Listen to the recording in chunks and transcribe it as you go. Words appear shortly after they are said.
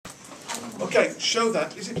Okay, show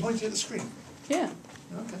that. Is it pointing at the screen? Yeah.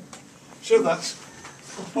 Okay. Show that.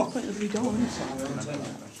 Point of we don't.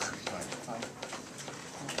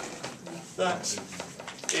 That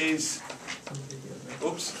is,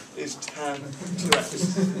 is tan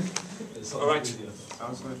 2x. Alright.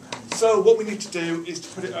 So what we need to do is to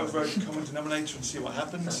put it over a common denominator and see what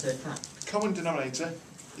happens. Common denominator,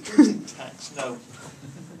 it doesn't say tax, no.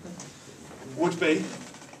 Would be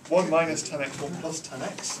 1 minus tan x, 1 plus tan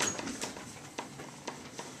x.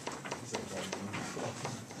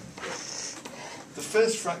 The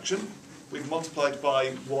first fraction we've multiplied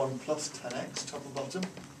by 1 plus tan x, top and bottom.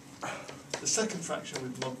 The second fraction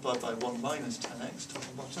we've multiplied by 1 minus tan x, top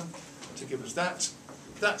and bottom, to give us that.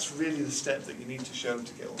 That's really the step that you need to show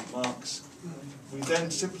to get all the marks. We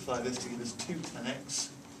then simplify this to give us 2 tan x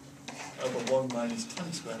over 1 minus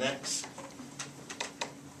tan squared x.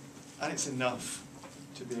 And it's enough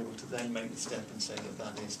to be able to then make the step and say that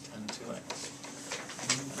that is tan 2x.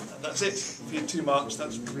 And that's it. For your 2 marks,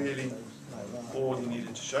 that's really all you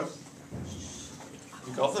needed to show.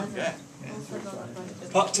 You got them? Yeah.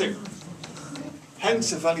 Part 2.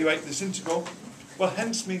 Hence evaluate this integral. Well,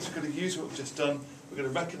 hence means we're going to use what we've just done. We're going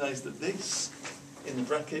to recognise that this, in the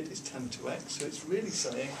bracket, is tan 2x. So it's really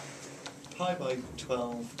saying pi by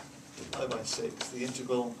 12 to pi by 6, the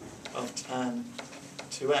integral of tan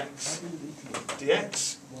 2x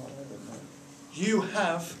dx. You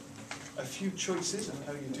have a few choices of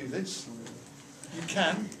how you do this. You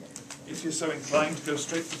can, if you're so inclined, go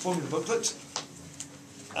straight to the formula booklet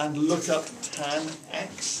and look up tan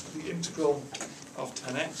x, the integral of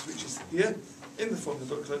tan x, which is here in the formula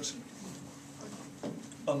booklet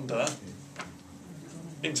under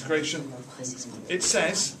integration. It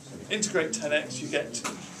says integrate tan x, you get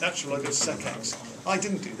natural log of sec x. I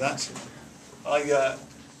didn't do that.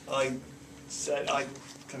 I said I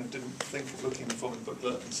kind of didn't think of looking at the formula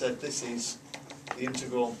booklet and said this is the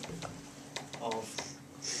integral of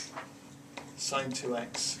sine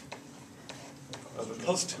 2x over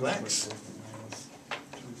cos 2x,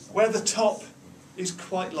 where the top is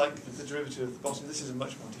quite like the derivative of the bottom. This is a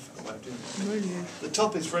much more difficult way of doing it. Really? The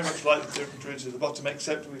top is very much like the derivative of the bottom,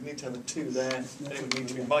 except we need to have a 2 there, and it would need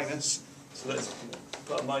to be minus. So let's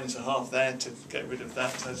put a minus a half there to get rid of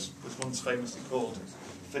that, as was once famously called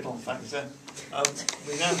fiddle factor.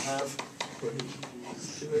 We now have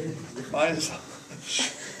minus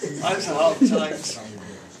a half times.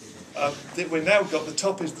 We've now got the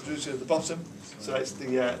top is the derivative of the bottom, so it's the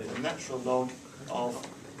natural log of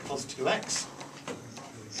cos 2x.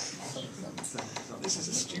 This is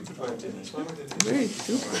a stupid way of doing this. Why am I doing this? Very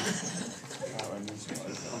stupid.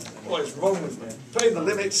 What is wrong with me? Put in the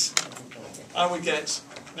limits, and we get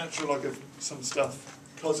natural log of some stuff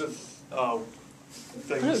because of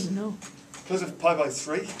things. I don't know. Because of pi by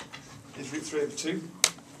 3 is root 3 over 2.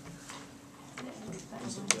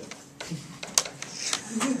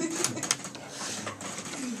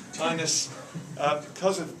 Minus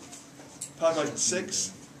because of pi by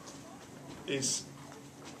 6 is,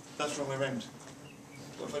 that's the wrong way around.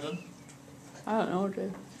 What have I done? I don't know,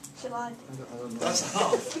 Drew. Shall I? That's a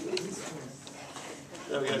half.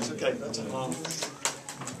 There we go, it's okay, that's a half.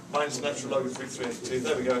 Minus natural log of root 3 over 2.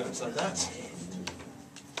 There we go, it looks like that.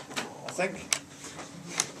 I think.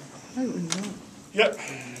 I don't know. Yep.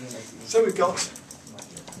 So we've got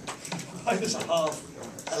minus a half,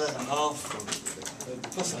 and then a half,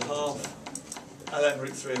 plus a half, and then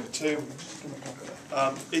root 3 over 2.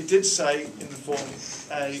 It did say in the form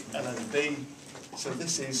A and then B, so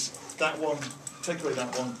this is that one, take away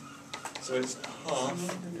that one, so it's half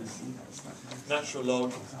natural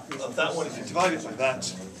log of that one. If you divide it by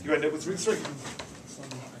that, you end up with root 3.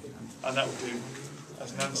 And that would do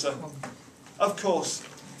as an answer. Of course,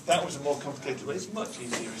 that was a more complicated way. It's much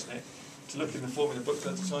easier, isn't it, to look in the formula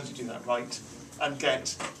booklet as long as you do that right and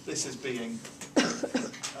get this as being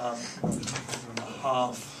a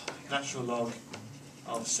half natural log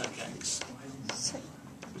of sec x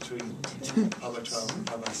between pi by 12 and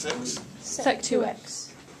pi by 6. Sec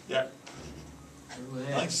 2x. Yeah.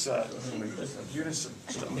 Nice unison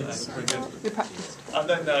stuff there. Very good. We practiced. And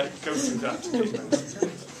then go through that.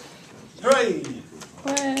 Hooray!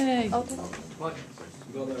 Way. Okay.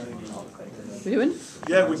 We doing?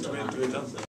 Yeah, we're done.